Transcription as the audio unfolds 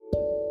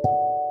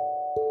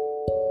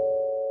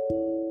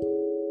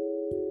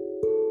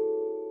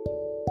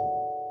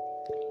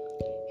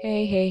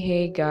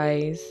Hey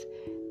guys.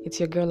 It's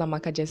your girl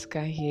Amaka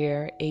Jessica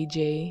here,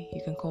 AJ.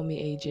 You can call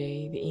me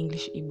AJ, the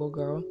English Igbo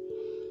girl.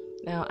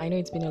 Now, I know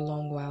it's been a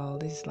long while.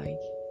 This is like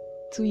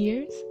 2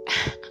 years.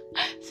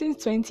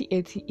 Since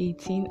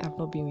 2018, I've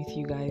not been with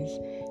you guys.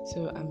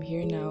 So I'm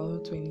here now,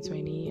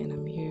 2020, and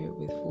I'm here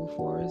with full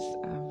force.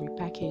 I've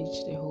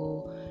repackaged the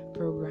whole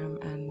program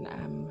and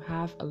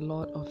have a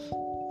lot of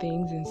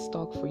things in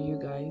stock for you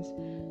guys.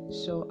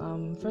 So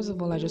first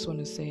of all, I just want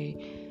to say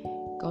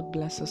God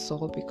bless us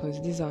all,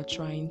 because these are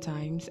trying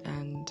times,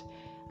 and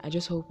I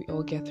just hope we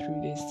all get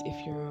through this.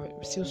 If you're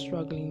still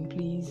struggling,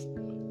 please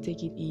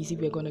take it easy.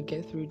 We're going to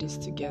get through this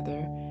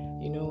together.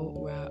 You know,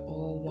 we're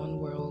all one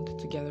world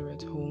together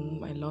at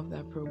home. I love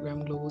that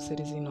program, Global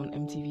Citizen, on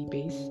MTV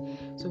Base.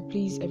 So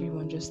please,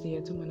 everyone, just stay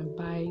at home and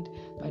abide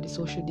by the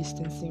social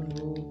distancing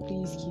rule.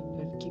 Please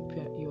keep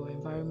your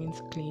environment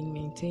clean,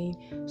 maintain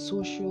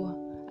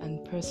social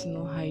and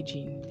personal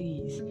hygiene,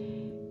 please.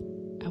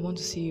 I want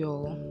to see you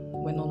all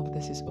when all of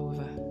this is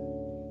over.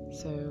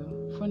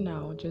 So for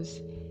now,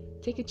 just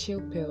take a chill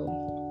pill,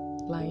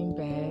 lie in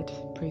bed,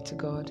 pray to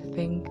God,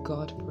 thank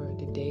God for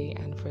the day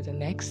and for the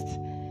next,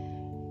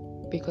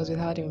 because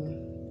without Him,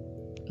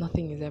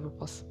 nothing is ever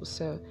possible.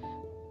 So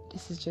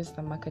this is just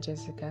Amaka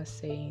Jessica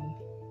saying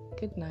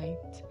good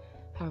night,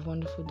 have a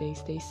wonderful day,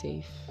 stay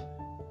safe,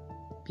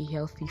 be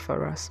healthy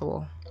for us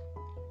all.